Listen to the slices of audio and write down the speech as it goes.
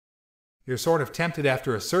You're sort of tempted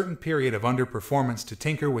after a certain period of underperformance to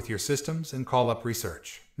tinker with your systems and call up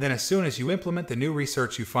research. Then as soon as you implement the new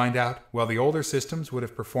research you find out, well, the older systems would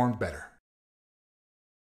have performed better.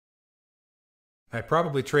 I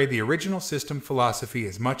probably trade the original system philosophy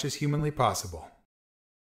as much as humanly possible.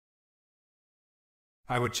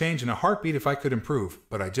 I would change in a heartbeat if I could improve,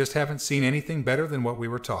 but I just haven't seen anything better than what we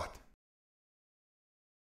were taught.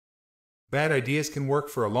 Bad ideas can work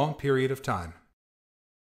for a long period of time.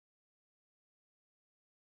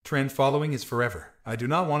 Trend following is forever. I do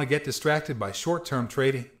not want to get distracted by short-term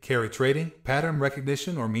trading, carry trading, pattern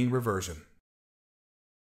recognition, or mean reversion.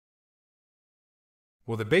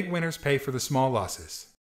 Will the big winners pay for the small losses?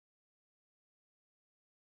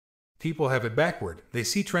 People have it backward. They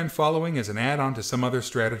see trend following as an add-on to some other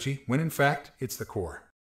strategy, when in fact, it's the core.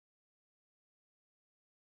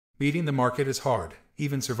 Beating the market is hard.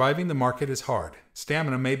 Even surviving the market is hard.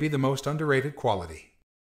 Stamina may be the most underrated quality.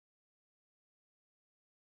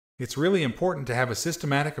 It's really important to have a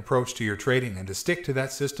systematic approach to your trading and to stick to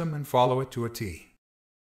that system and follow it to a T.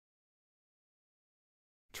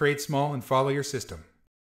 Trade small and follow your system.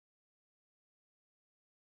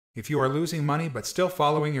 If you are losing money but still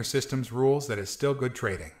following your system's rules, that is still good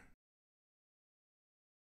trading.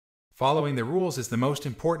 Following the rules is the most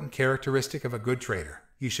important characteristic of a good trader.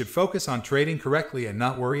 You should focus on trading correctly and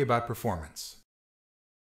not worry about performance.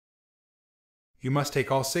 You must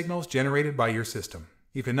take all signals generated by your system.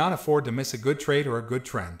 You cannot afford to miss a good trade or a good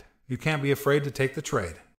trend. You can't be afraid to take the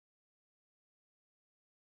trade.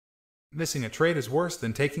 Missing a trade is worse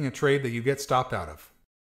than taking a trade that you get stopped out of.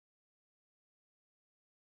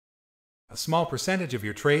 A small percentage of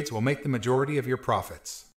your trades will make the majority of your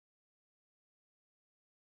profits.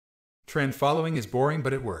 Trend following is boring,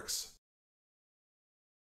 but it works.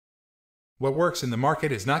 What works in the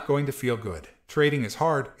market is not going to feel good. Trading is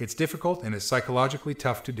hard, it's difficult, and is psychologically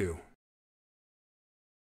tough to do.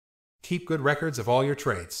 Keep good records of all your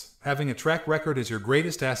trades. Having a track record is your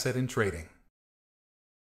greatest asset in trading.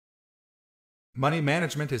 Money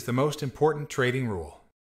management is the most important trading rule.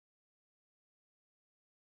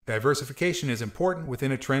 Diversification is important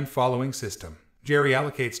within a trend-following system. Jerry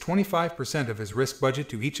allocates 25% of his risk budget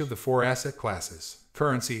to each of the 4 asset classes: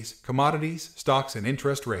 currencies, commodities, stocks, and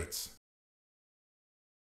interest rates.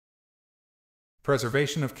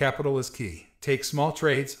 Preservation of capital is key. Take small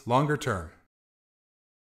trades, longer term.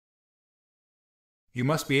 You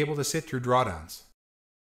must be able to sit through drawdowns.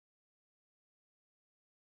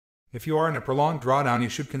 If you are in a prolonged drawdown, you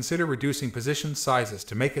should consider reducing position sizes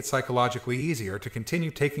to make it psychologically easier to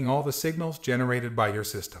continue taking all the signals generated by your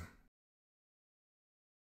system.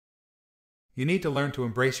 You need to learn to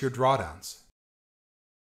embrace your drawdowns.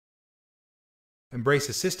 Embrace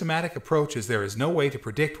a systematic approach, as there is no way to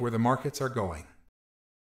predict where the markets are going.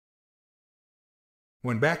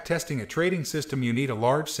 When backtesting a trading system, you need a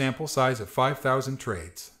large sample size of 5,000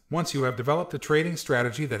 trades. Once you have developed a trading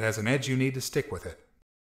strategy that has an edge, you need to stick with it.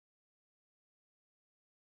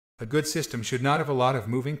 A good system should not have a lot of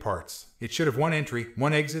moving parts. It should have one entry,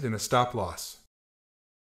 one exit, and a stop loss.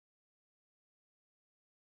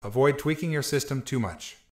 Avoid tweaking your system too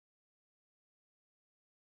much.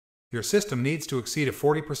 Your system needs to exceed a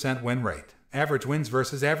 40% win rate. Average wins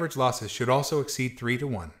versus average losses should also exceed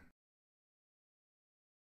 3-to-1.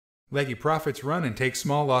 Let your profits run and take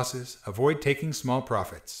small losses. Avoid taking small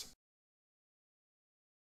profits.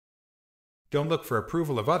 Don't look for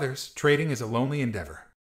approval of others. Trading is a lonely endeavor.